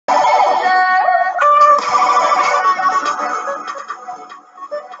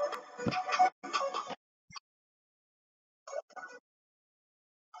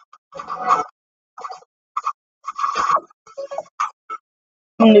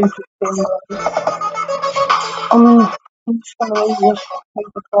new thing. I'm just gonna leave this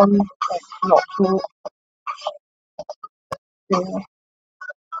microphone like not smoke. Yeah.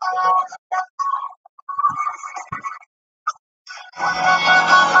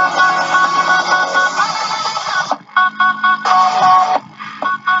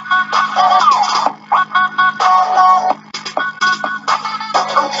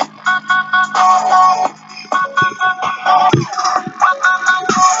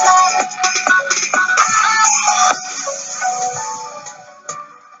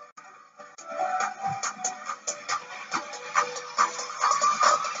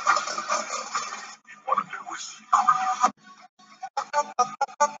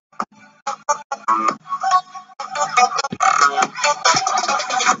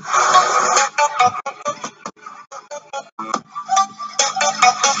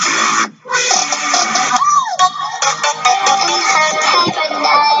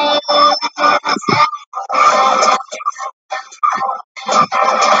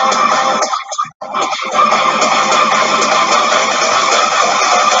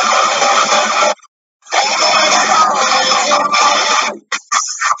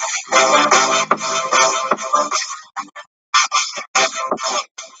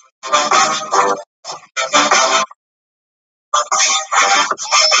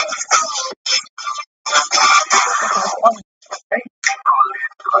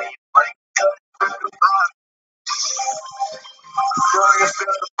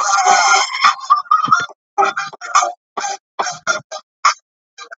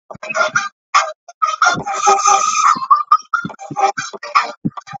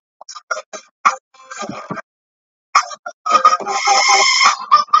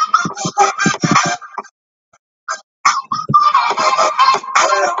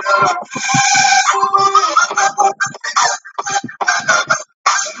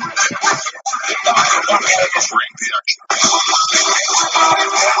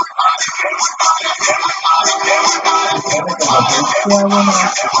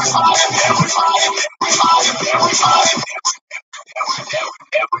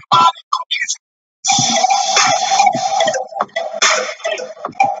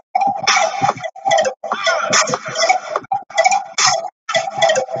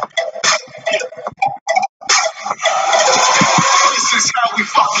 This is how we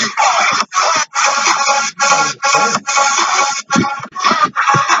fucking fight.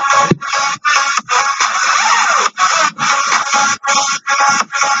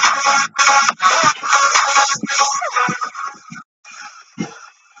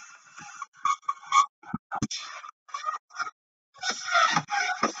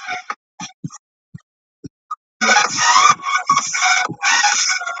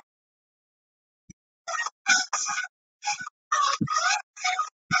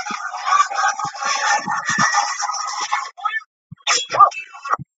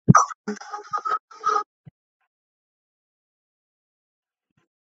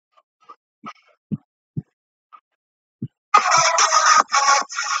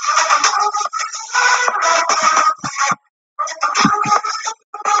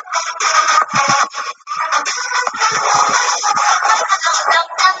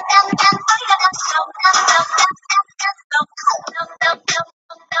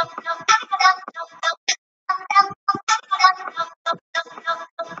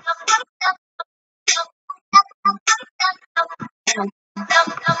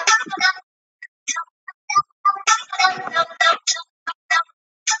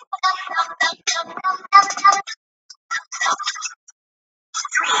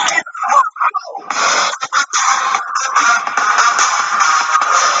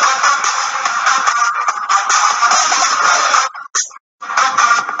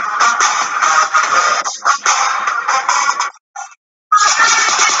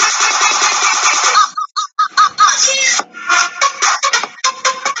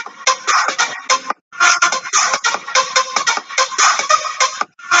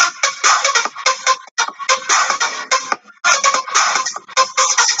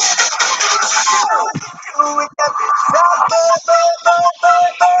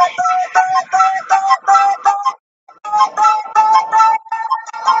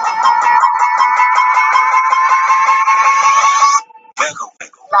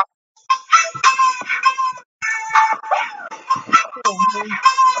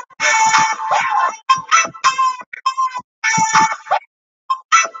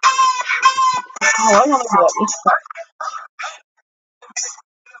 Oh, I want to do it this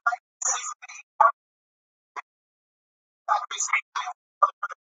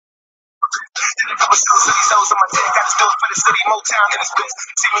time. Toes on my dick, I just do it for the city, Motown in this bitch.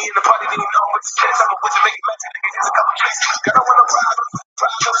 See me in the party, then you know I'm with the shit. I'm a wizard, make it match, nigga, here's a couple tricks. Girl, I want no problems,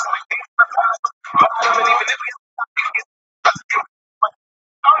 problems, make things for the problem. Bottom, and even if we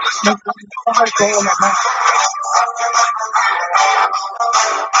Like, I have goal in my mouth.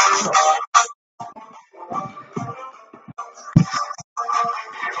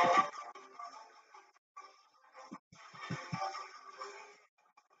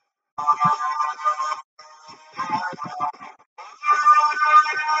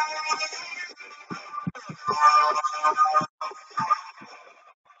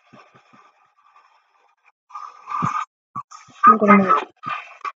 I'm gonna move.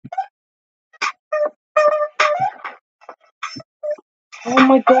 Oh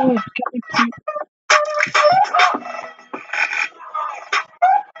my god, get me to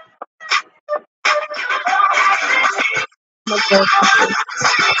my god.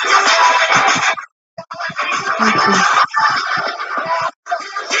 Thank you.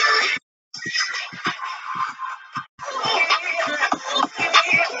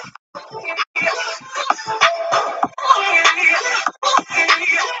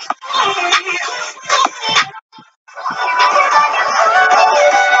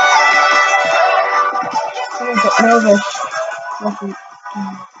 I'm a bit nervous. Nothing.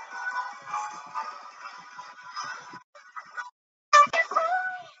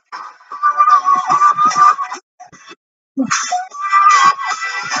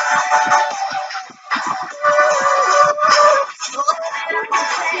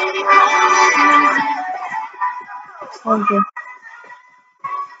 Thank you.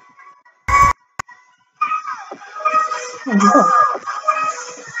 Thank you.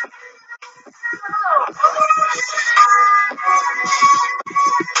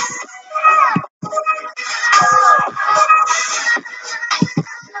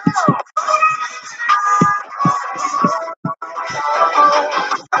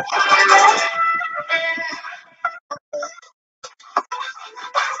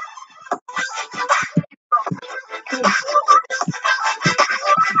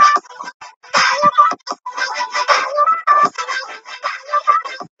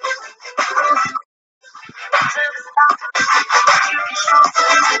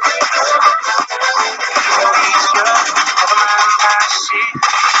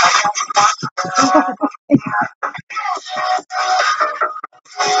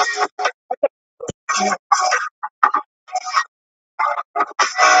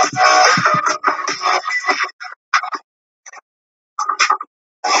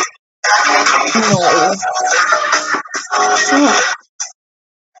 No. Yeah.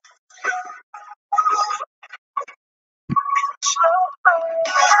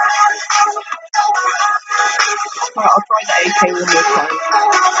 Alright, I'll try the AK one more time.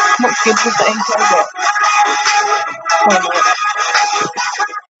 Not good with the AK, but why not?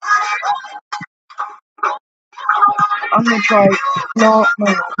 I'm gonna try. No,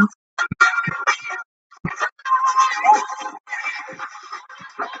 no.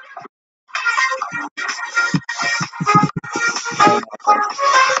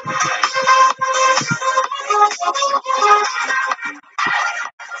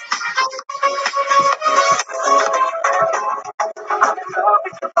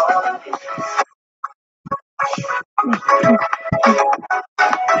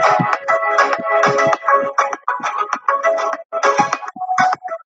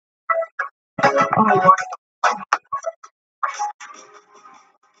 Oh,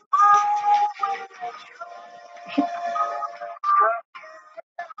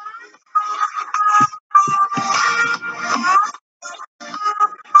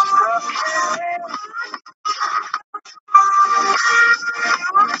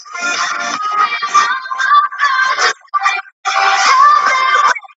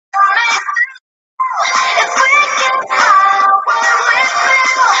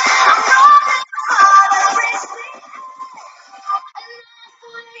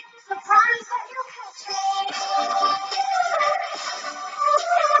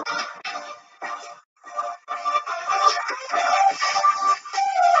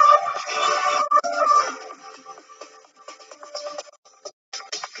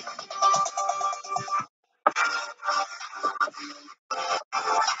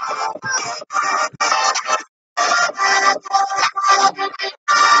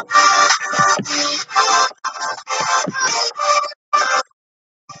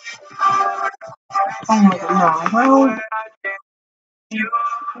 oh my god, no.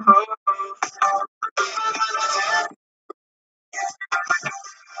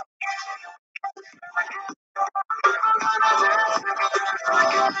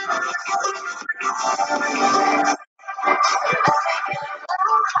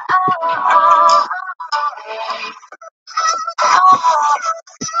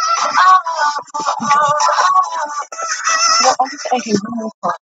 Well, I'll just AK one more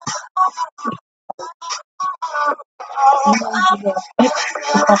time. And then do the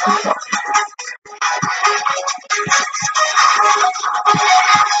a couple shots.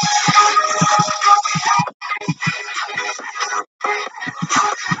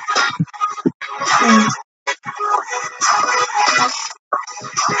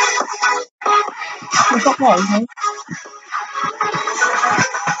 It's not there, okay?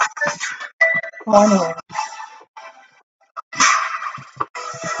 Oh, anyway.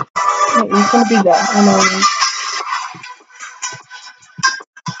 Wait, he's gonna be there. I know.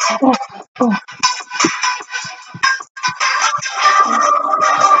 Oh, oh.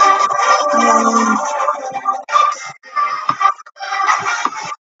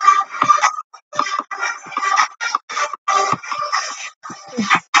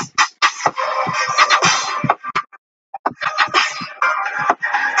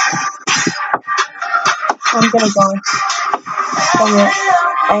 I'm gonna go. Oh, yeah.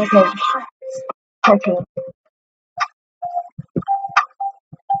 Okay. Okay.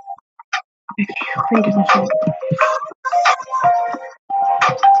 Thank you so much.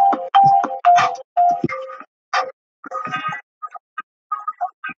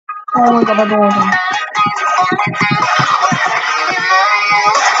 Oh my god, I adore them.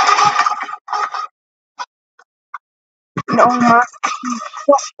 No, Matt.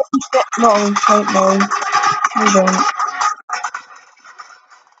 Stop. No, wait, no. We don't.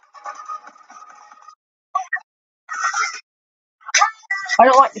 I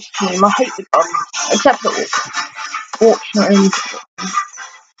don't like this team. I hate the gun. Except for Orcs not in.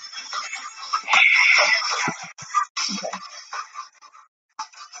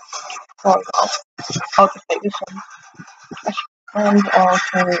 Oh, I'll just take this one. And I'll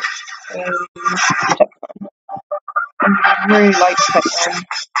take a tech one. I really like tech one.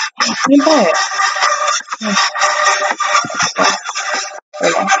 Can you buy it? Yeah. Oh,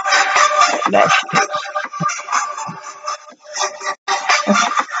 yeah. There she is.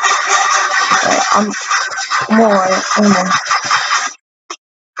 Okay. Right, I'm alright.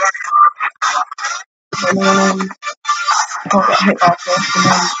 Can't get hit by this, and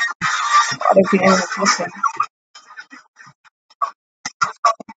then I don't think anyone's looking.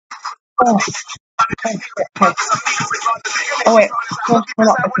 Oh, okay, okay. Oh wait, we're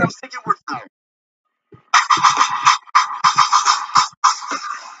not okay.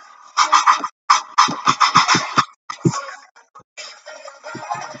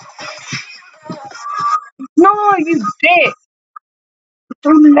 No, you dick! It's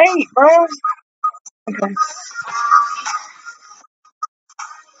too late, bro. Okay.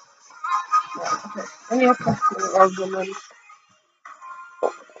 Okay. Only a question rather than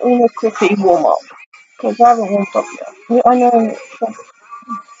only a quickly warm up. Because I haven't warmed up yet. Yeah, I know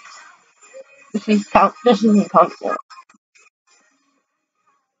this isn't count yet.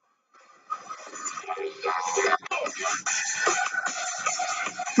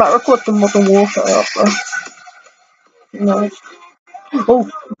 Might record some Modern Warfare up though. No. Oh,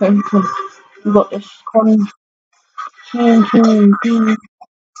 okay, cool. We got this. We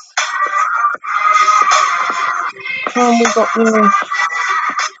got this.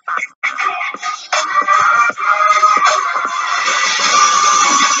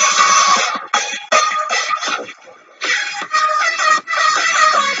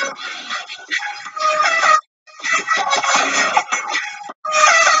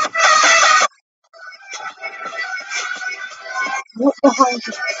 What the hell is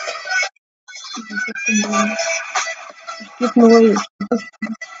this? Give me away.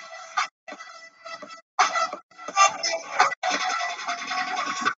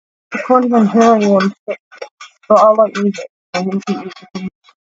 I can't even hear anyone say, but I like music. I think music is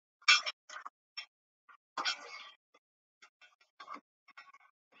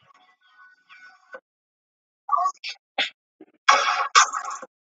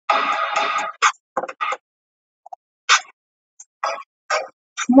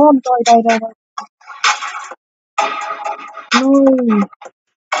come on, die. No.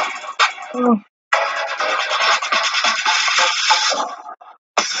 Oh,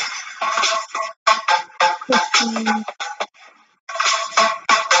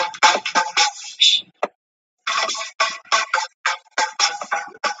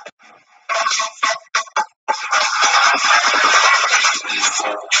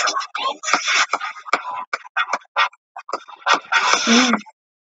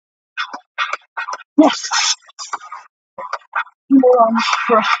 yes. rounds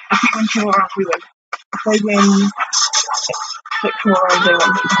for us. If we win 2 more rounds, we win. If they win 6 more rounds, they win.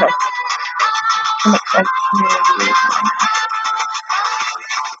 Okay. I'm excited.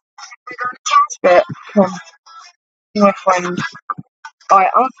 But, come on. Be my friend.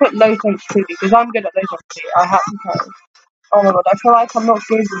 Alright, I'm gonna put low sensitivity because I'm good at low sensitivity. I have to tell. Oh my god, I feel like I'm not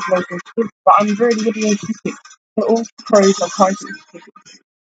good with low sensitivity, but I'm really good at sensitivity. So all pros are high sensitivity.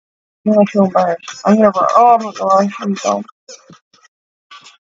 Now I feel embarrassed. I'm gonna run. Oh my gosh, I'm dumb.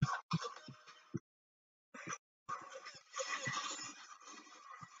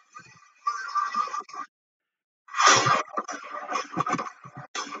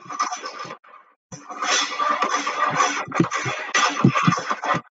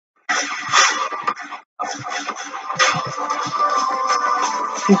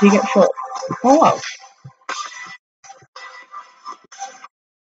 Did he get shot? Oh wow.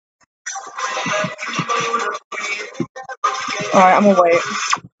 Alright, I'm gonna wait.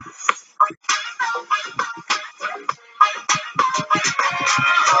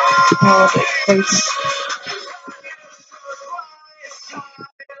 Oh, it's crazy.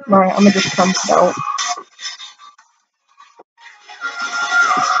 Right, I'm gonna just camp it out.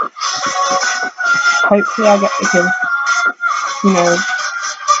 Hopefully I get the kill. Who knows?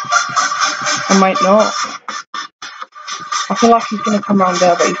 I might not. I feel like he's gonna come around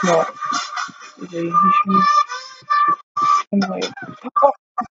there, but he's not. Is he? He's gonna wait. Oh,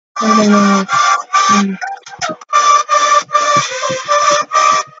 no.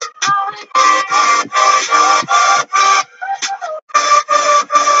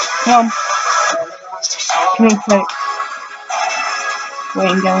 Come on. Come on, play.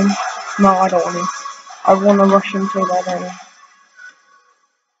 Waiting down. No, I don't want to. I want to rush him so bad, I don't know.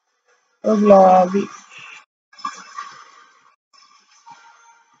 Oh, love.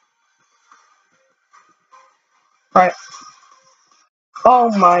 Right. Oh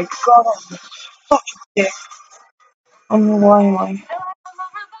my god, I'm such a dick. I don't know why am I.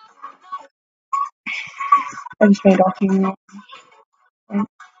 I just made our team now.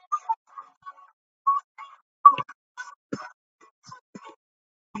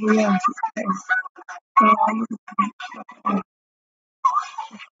 Yeah, okay.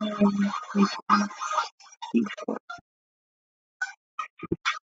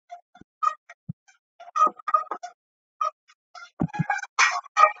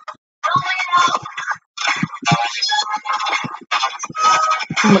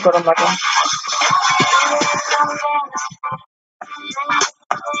 Oh my god, I'm lagging.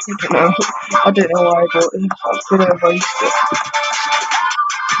 I don't know. I don't know why I bought this. I was gonna erase it.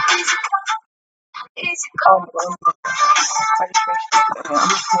 Oh my god. I just wasted it. I'm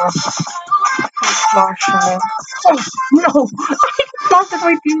just gonna flash in there. Oh no! I blasted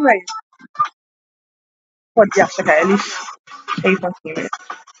my teammate! But yes, okay, at least save my teammate.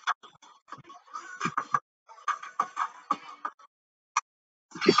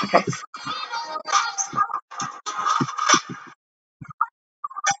 Okay.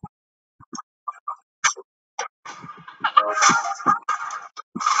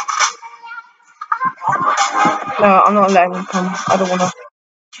 No, I'm not letting him come. I don't wanna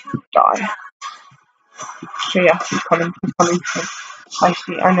die. So yeah, he's coming. He's coming. I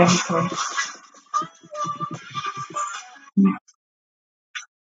see. I know he's coming.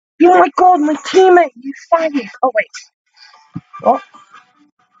 Oh my god, my teammate! You faggot! Oh wait. What?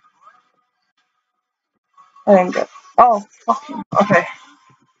 I didn't get. Oh, fucking. Okay.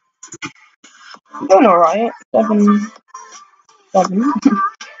 I'm doing alright. 7.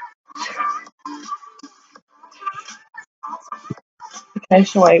 Okay,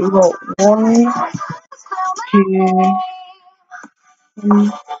 so wait, we got 1, 2,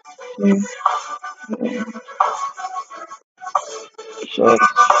 1, 2, 3, 6.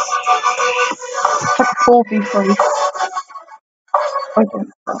 It's like a 4v3. I don't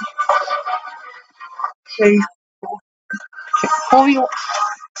know. 3, 4, 6. 4v1,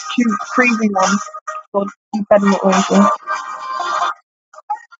 2, 3v1. God, you better not win this.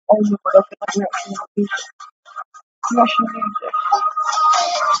 Oh my god, I feel like I'm actually gonna lose it. I'm actually gonna lose it.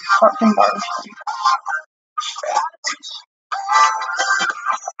 That's embarrassing.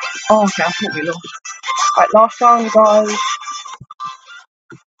 Oh, okay, I thought we lost. Right, last round, guys.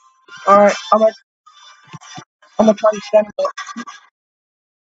 Alright, I'm gonna try to send it.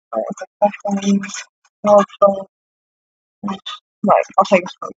 Alright, okay, last round. No, so, right, I'll take a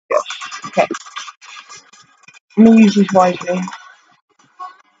smoke, yes. Okay, I'm gonna use these wisely.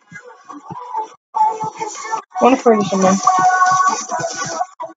 I wanna throw this in there.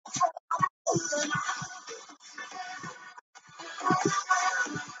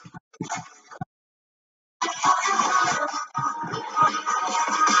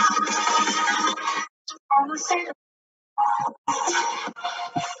 Yup.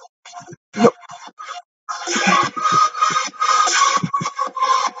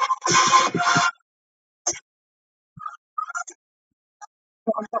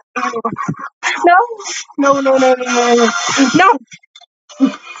 No, no, no, no, no, no, no. No!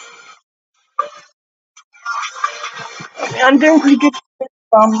 I'm doing pretty good with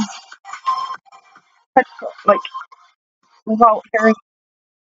headshot, like, without hearing.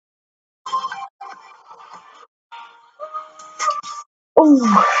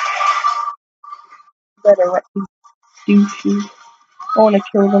 Oh, better let me douches. I wanna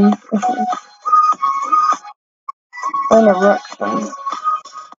kill them. I wanna wreck them.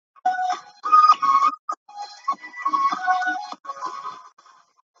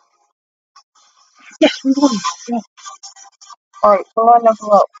 Yes, we won! Yeah. Alright, so I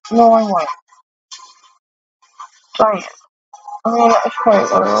level up. No, I won't. Dang it. I'm gonna let us try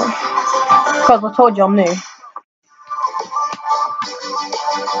it anyway. Because I told you I'm new.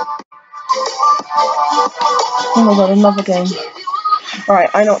 Oh my god, another game. Alright,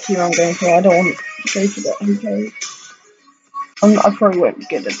 I know what team I'm going for. I don't want to go for that. Who cares? I probably won't be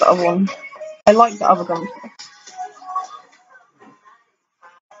good at the other one. I like the other guns.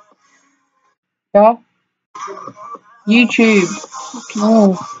 Yeah? YouTube.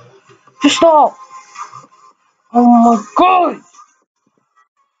 No. Just stop! Oh my god!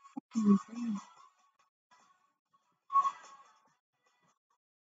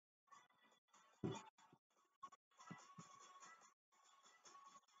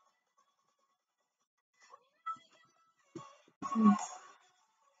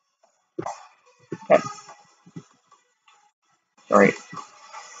 Okay, sorry.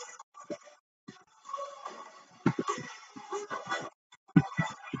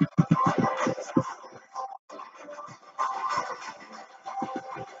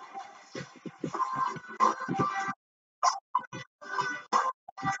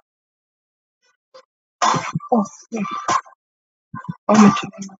 Oh, yeah. I'm gonna try.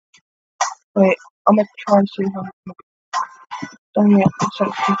 Wait, I'm gonna try and see how I'm done yet. The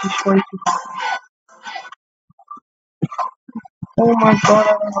sensitivity is way too high. Oh my god, I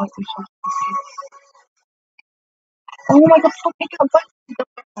don't like this sensitivity. Oh my god, stop picking up buttons.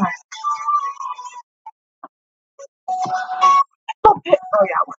 Stop it! Oh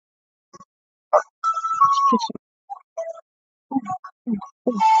yeah, it's pissing me off.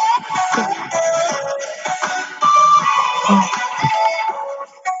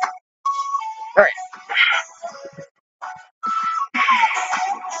 Alright.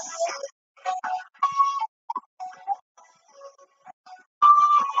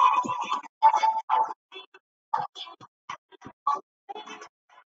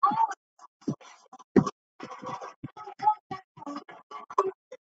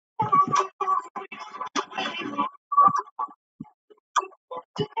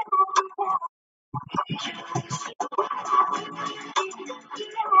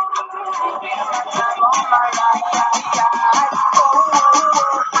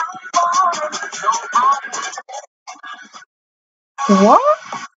 What?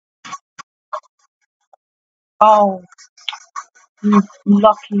 Oh, you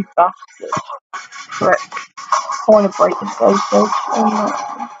lucky bastard. Frick. I wanna break this guy's legs. Oh no.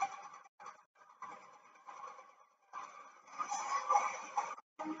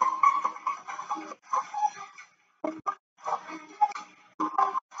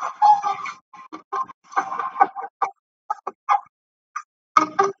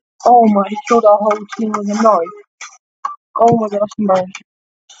 Oh my, he killed our whole team with a knife. Oh my god, that's embarrassing.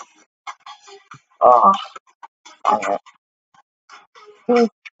 Ah, dang it. Okay,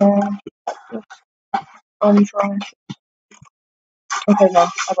 I'm trying. Okay, no,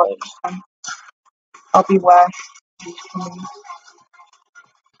 I got it this time. I'll be where he's coming.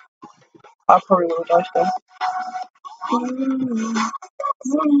 I probably will die still.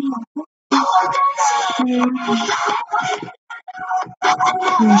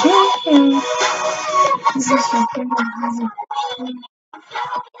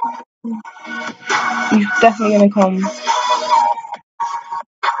 He's definitely gonna come.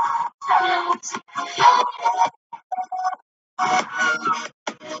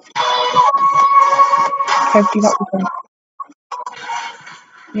 Hopefully that will come.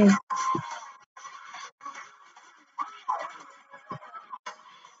 Yeah.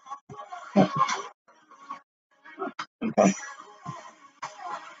 Okay.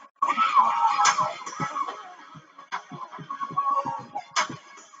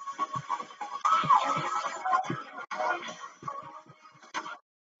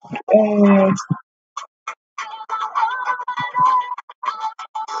 Uh,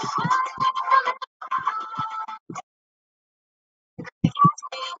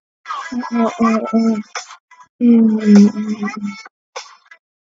 No,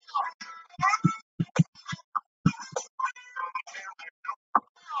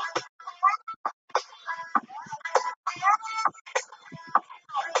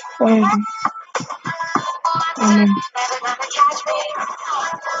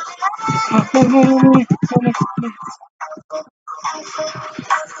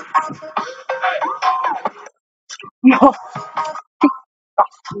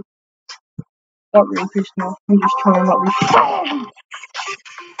 not really pissed off. I'm just trying to not be.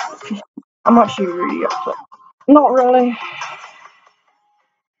 I'm actually really upset. Not really.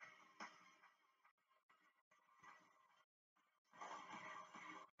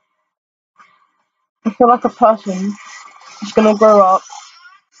 I feel like a person is gonna grow up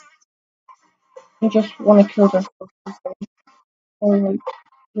and just want to kill themselves or like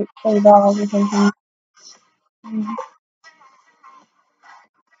play valve or something.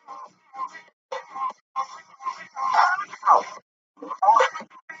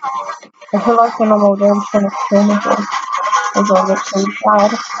 I feel like when I'm older, I'm just gonna kill myself. Although I look so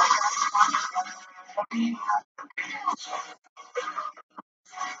sad.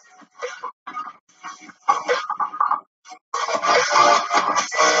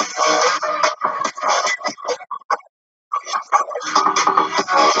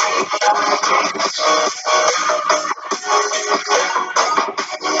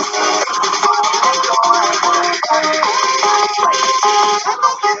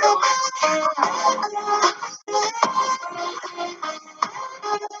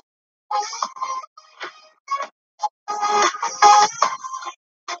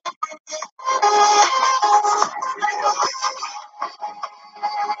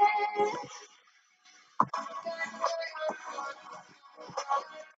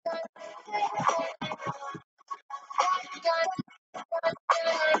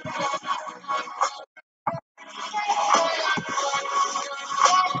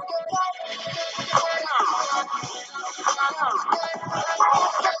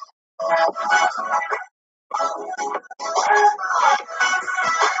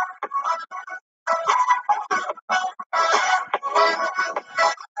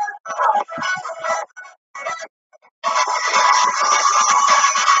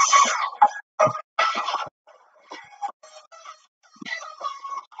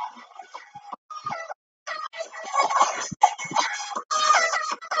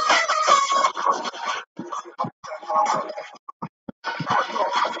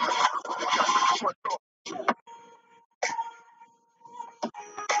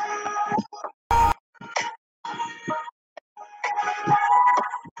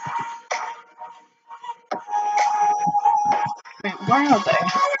 Wait, where are they?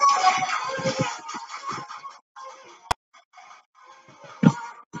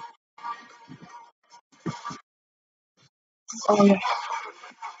 Oh yeah.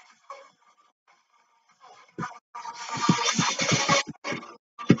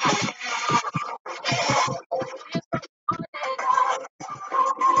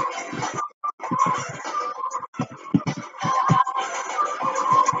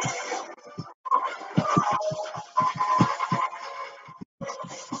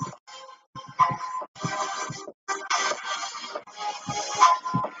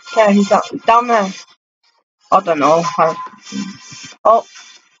 Yeah, he's down there. I don't know. Oh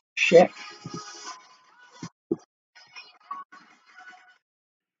shit.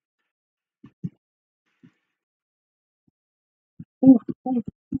 Ooh, ooh,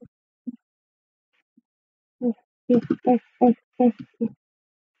 ooh, ooh, ooh, ooh, ooh.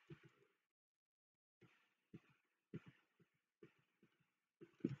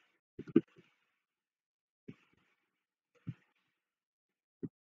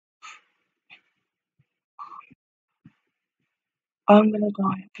 I'm gonna die.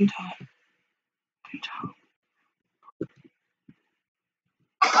 I can tell. I can tell.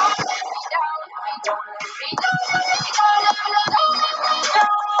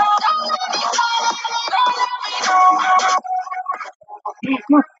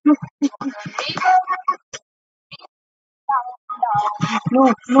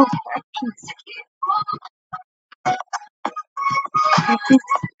 No, no, actually,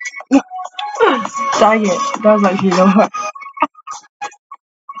 no. Dang it. That was actually no hurt.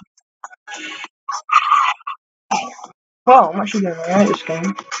 Well, I'm actually doing alright this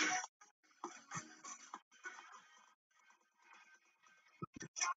game.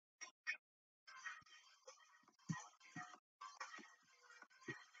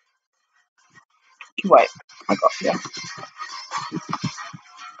 Wait, I got you.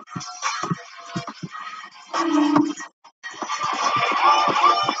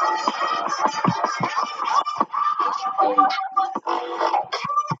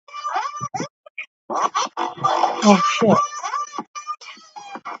 Oh shit.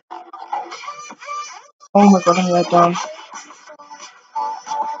 Oh my god, I'm gonna die.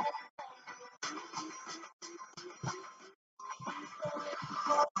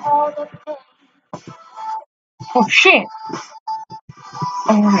 Oh shit!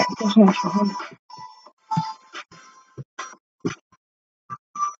 Alright, there's no trouble.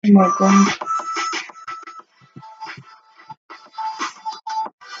 Oh my god.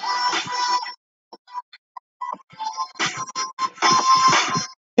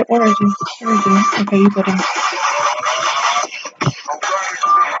 Shit, where is he? Where is he? Okay, you got him.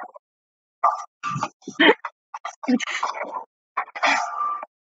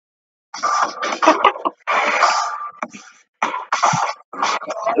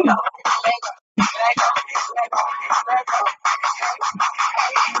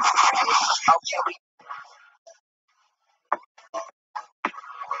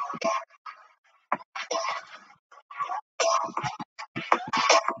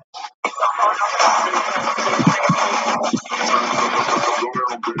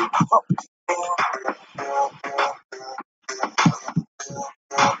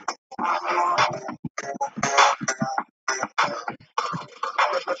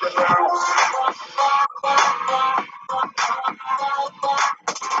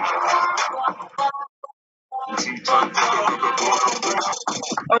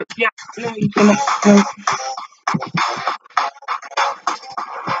 Oh, yeah. No, he's gonna. No.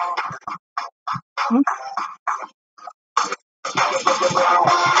 Hmm?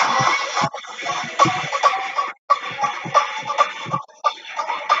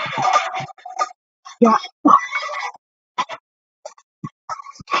 Yeah.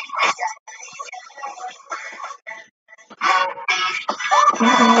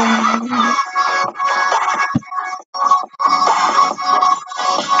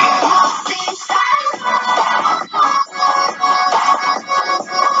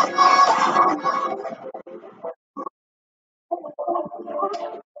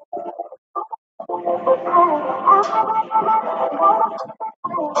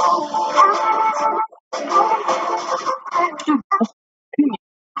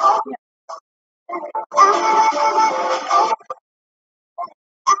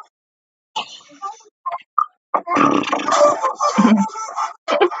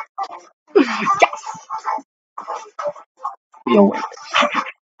 Yo,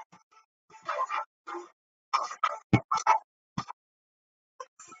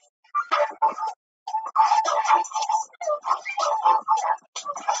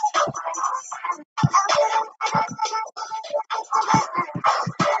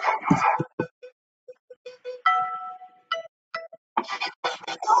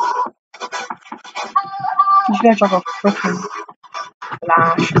 these guys have a freaking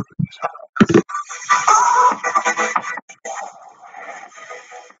flash.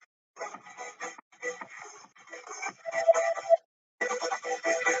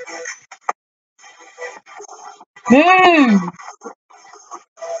 Move!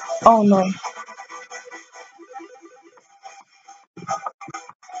 Oh no.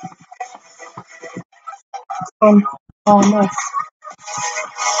 Oh no. Oh my god.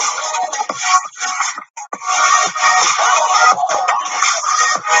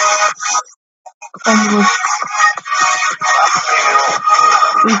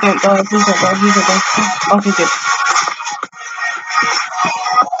 Please don't die, please don't die, please don't die. Okay, good.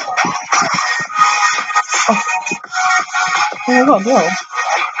 Oh, oh my god, no.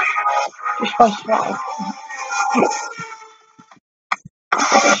 Just by swag.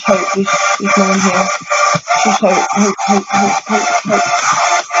 Just hope there's no one here. Just hope.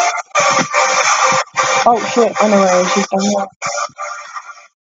 Oh shit, I know where he is. He's down there.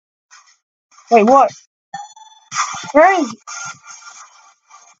 Wait, what? Where is he?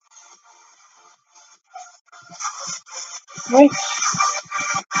 Wait.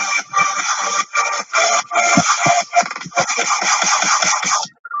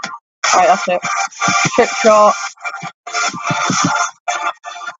 Alright, that's it. Trick shot.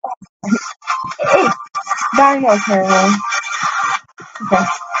 Dang, that was terrible. Okay.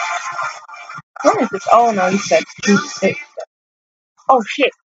 Where is this? Oh no, he's dead. He's sick. Oh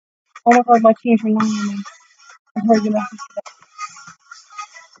shit. Oh my god, my team's relying on me. I'm probably gonna have to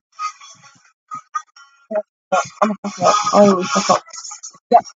I'm gonna fuck up. I always fuck up.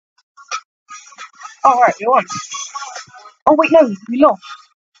 Yeah. Oh right, you won. Oh wait, no, we lost.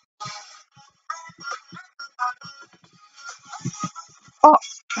 Oh.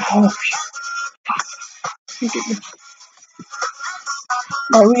 Oh shit.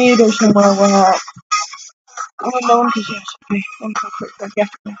 Right, we need to go somewhere where no one can see us. Okay, one quick, yeah.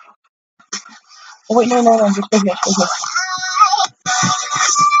 Oh wait, no, just go here, go here.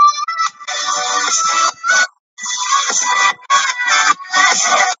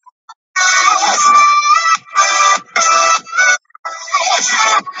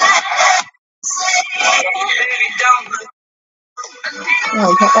 No,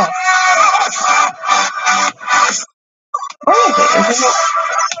 it's not there. Where is it?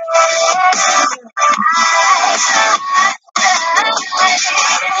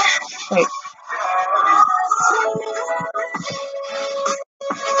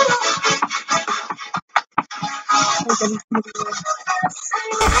 Is it not?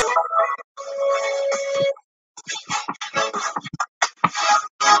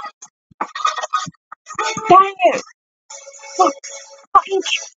 Wait. Dang it! Fuck, fucking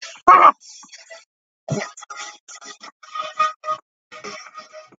crap!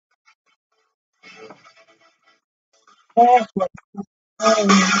 That's what.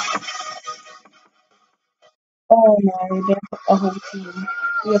 Oh no, there's a whole team.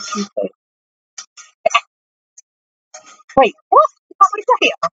 We have two players. Wait, what? What is that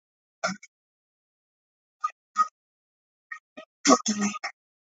here? Okay,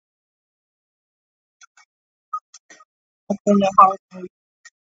 I don't know how to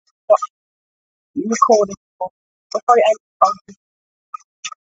stop recording. Sorry, oh,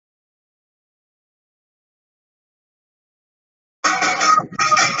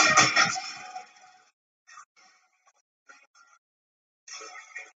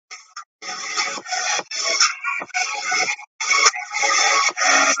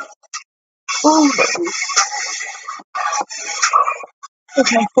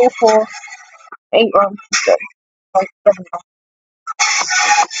 okay, 4-4, 8 rounds to go. Like 7 rounds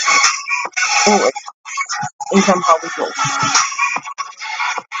forward in somehow we go.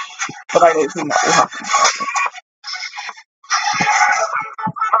 But I don't think that will happen.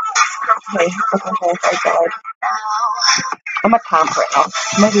 Okay, I died. I'm a camp right now.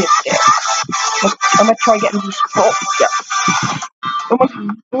 Maybe it's dead. I'm gonna try getting these spots. Yeah. Oh my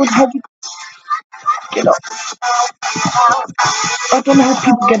god, how do you get up? I don't know how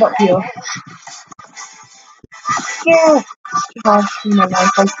people get up here. Yeah. Hard in my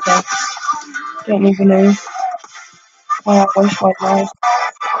life, I say. Don't even know why I waste my life.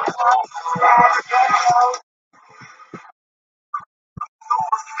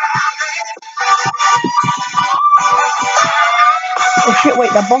 Oh shit,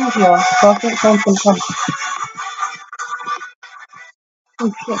 wait, that bomb's here. So I think someone's gonna come.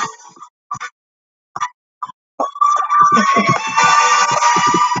 Oh shit.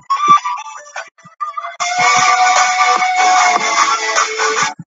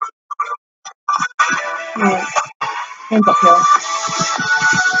 Right. Hands up here.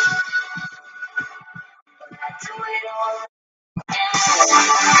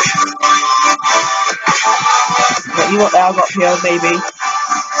 But you what I got here, baby.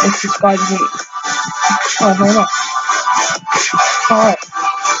 If this guy doesn't. Oh, no, no. Alright.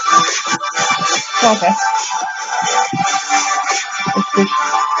 Okay. It's just.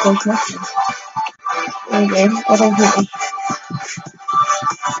 There's nothing. There you go. I don't think it's.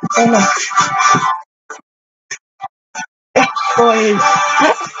 Oh no. Boy.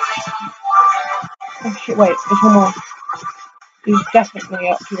 Oh shit, wait, there's one more. He's definitely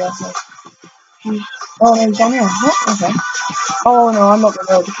up here. Like, he's. Oh no, he's down here. What? Okay. Oh no, I'm not gonna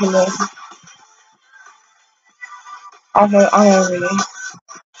be able to kill him. I know really.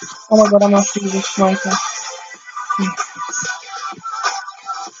 Oh my god, I'm actually use a sniper.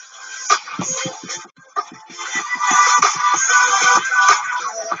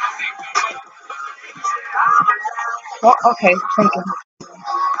 What? Okay, thank you.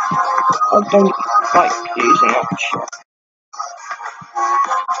 I don't like using it.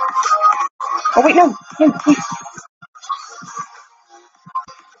 Oh wait, no, wait.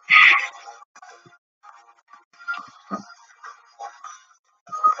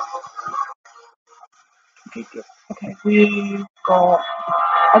 Okay, good. Okay, we got.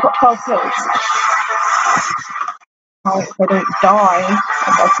 I got 12 kills. Right, if I don't die,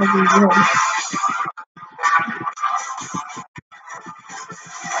 I probably will.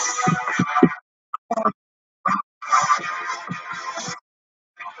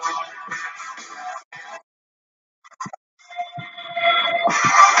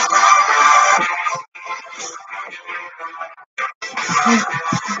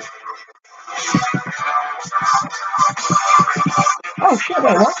 Oh shit,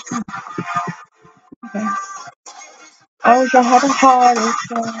 wait, what? Okay. I wish I had a heart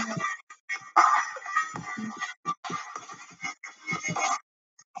attack.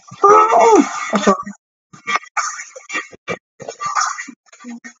 sorry.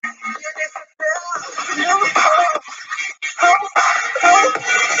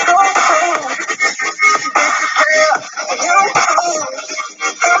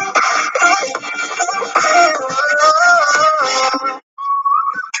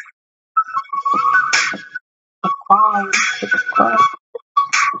 Subscribe. Subscribe.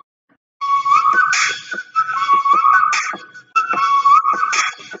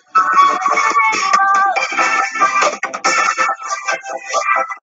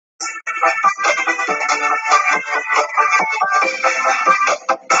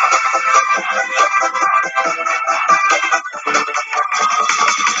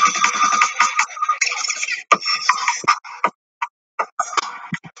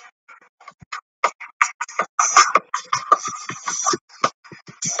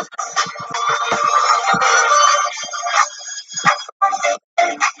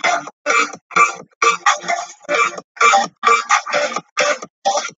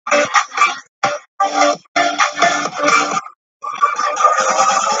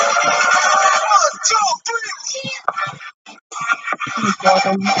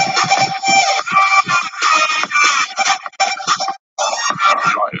 Jordan.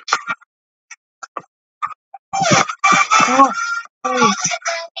 Oh, hey.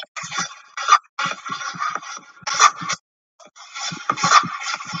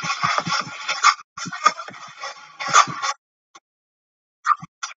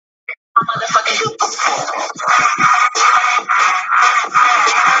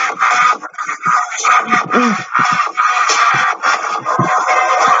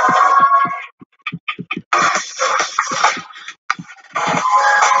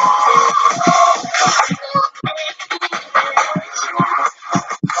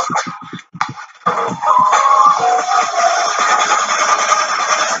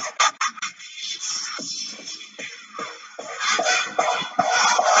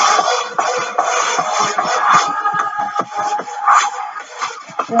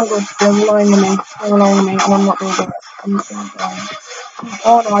 Oh god, they're relying on me. They're relying on me, and I'm not gonna do it. I'm not gonna do it.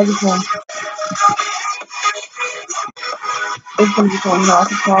 Oh no, I just won. It's gonna be something that I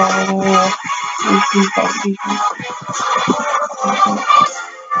can try.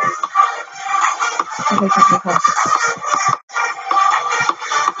 Okay.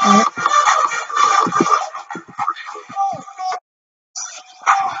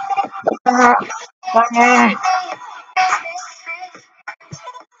 Alright. Dang it!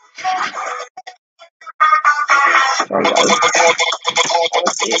 Sorry guys.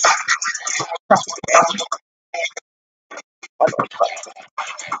 Honestly, crap again. I got stuck.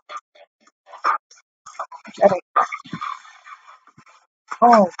 Get it.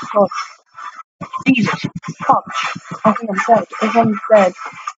 Oh god. Jesus. Fuck. I think I'm dead. If I'm dead.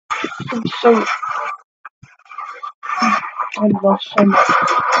 I'm so... I lost so much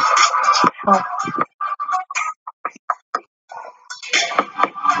health.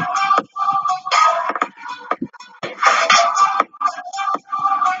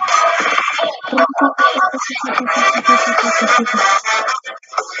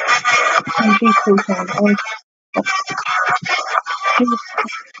 I'm decreasing. I want to...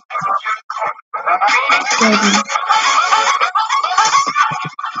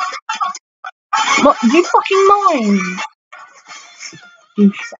 What? You fucking mind? You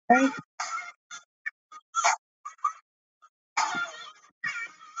say?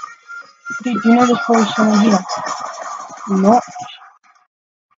 Dude, you know there's probably someone here. Not.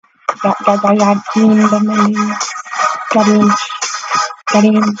 Get in. Get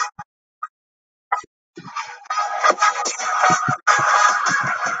in.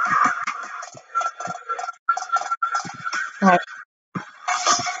 Right.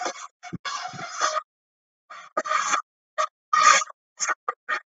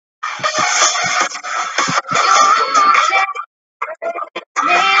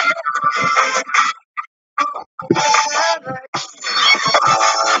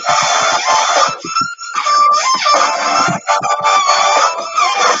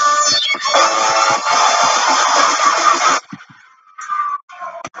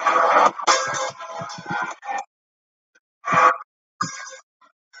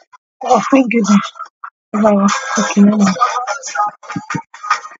 Oh, thank goodness. Wow, fucking hell.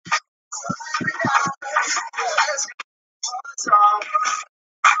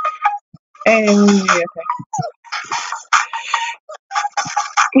 Okay.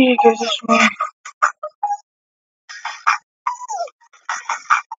 Here goes this one.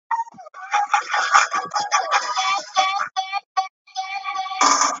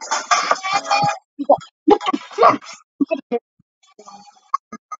 What the fuck?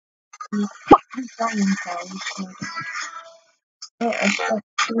 dying sounds. I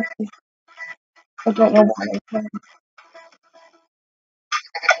don't know why I can.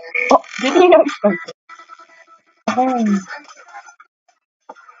 Oh, did he know something? Oh,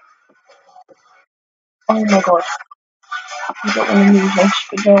 oh my god. I don't want to lose this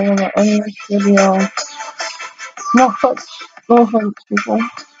video. I want to end this video. No offense. No offense, people. I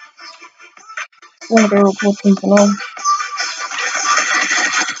want to go record something else.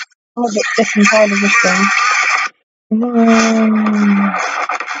 I'm a bit sick and tired of this thing.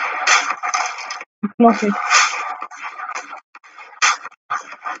 Nothing.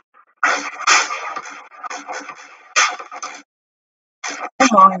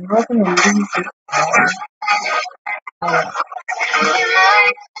 Come on, we're gonna lose it.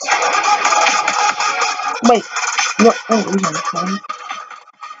 Wait, what? Wait, losing this one.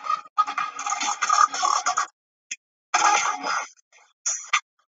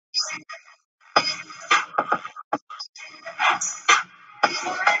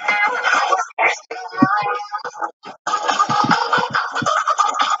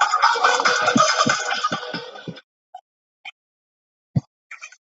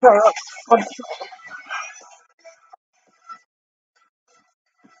 What? What?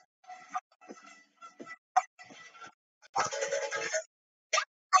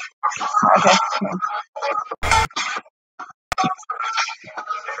 Okay.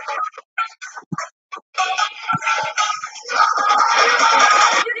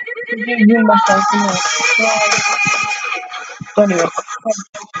 You myself, you know. Anyway.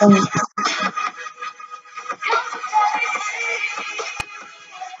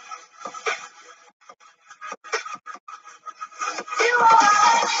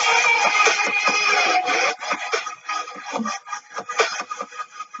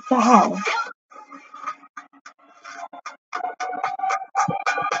 The hell?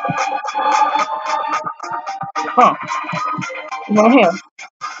 Huh. Is one here?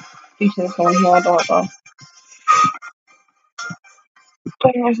 You see this one here, I don't know.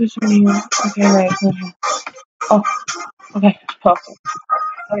 Wait, where's this one here? Okay, wait, it's here. Oh, okay, perfect.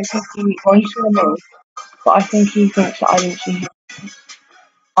 I think he, well, he's gonna move, but I think he thinks that I didn't see him.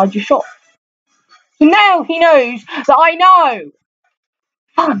 I just shot. So now he knows that I know!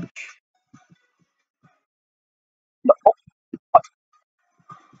 Fun!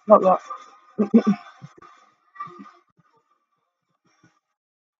 Not that.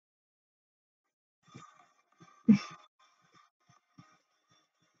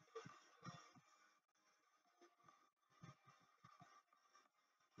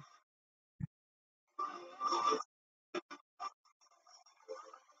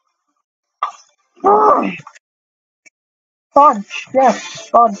 Fudge, yes,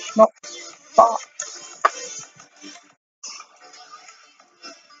 fudge, not fudge.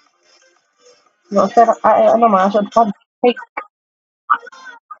 No, I said, I know, man, I said fudge. Hey,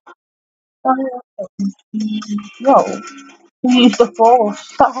 no, use the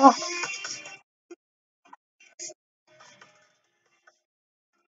force.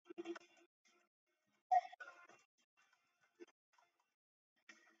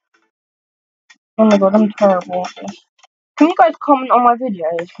 Oh my god, I'm terrible at this. Can you guys comment on my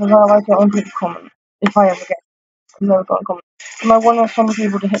videos? Because I like it when people comment. If I ever get, because I've got a comment. And I want some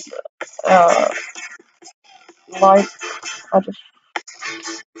people to hit like. I just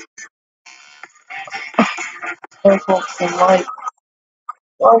don't want to like.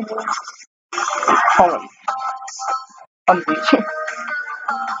 Or comment. Unmute.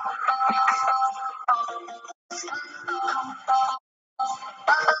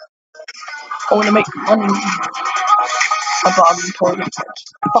 I want to make money. But I'm told it's a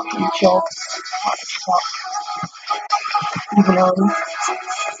fucking job. Even though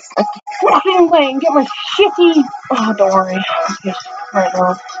I fucking away and get my shitty. Oh, don't worry. I'm just right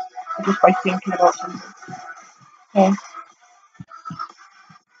now. Just by thinking about something. Okay.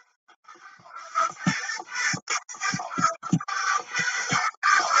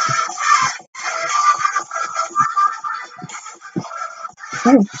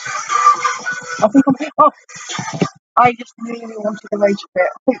 Ooh, I think I'm. Oh, I just really wanted to rage a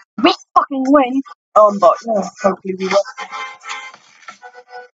bit. We fucking win. But yeah, hopefully we will.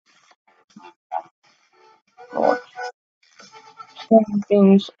 God, some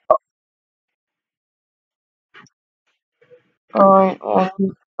things. Alright,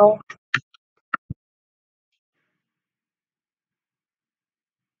 so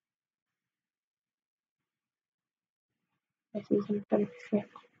this is a bit shit.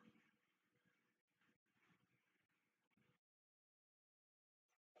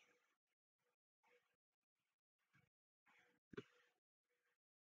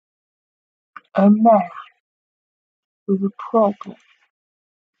 A man with a problem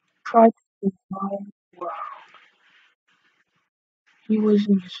tried to survive the world. He was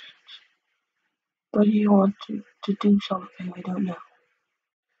innocent, but he wanted to do something I don't know.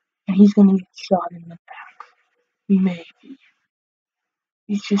 And he's gonna get shot in the back. Maybe.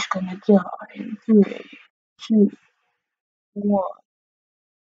 He's just gonna die in 3, 2, 1.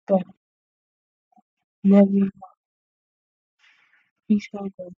 But never. He's gonna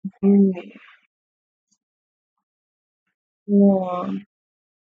go in 3, 1.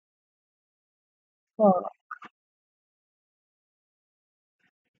 Fuck.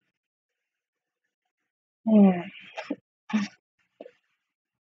 Man,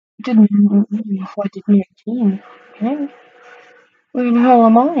 didn't even if I did 19. Okay. Where the hell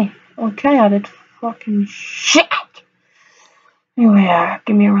am I? Okay, I did fucking shit. Anyway,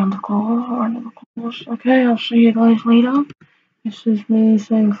 give me a round of applause. Okay, I'll see you guys later. This is me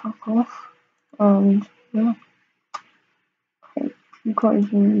saying fuck off. Yeah, hope you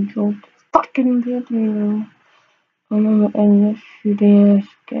guys enjoyed the fucking video. I'm gonna end this shitty ass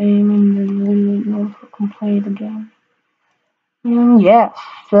game and then really not fucking play it again. Yeah,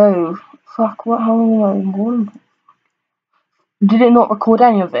 so, fuck, how long have I been going? Did it not record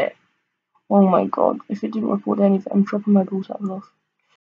any of it? Oh my god, if it didn't record anything, I'm dropping my balls out of love.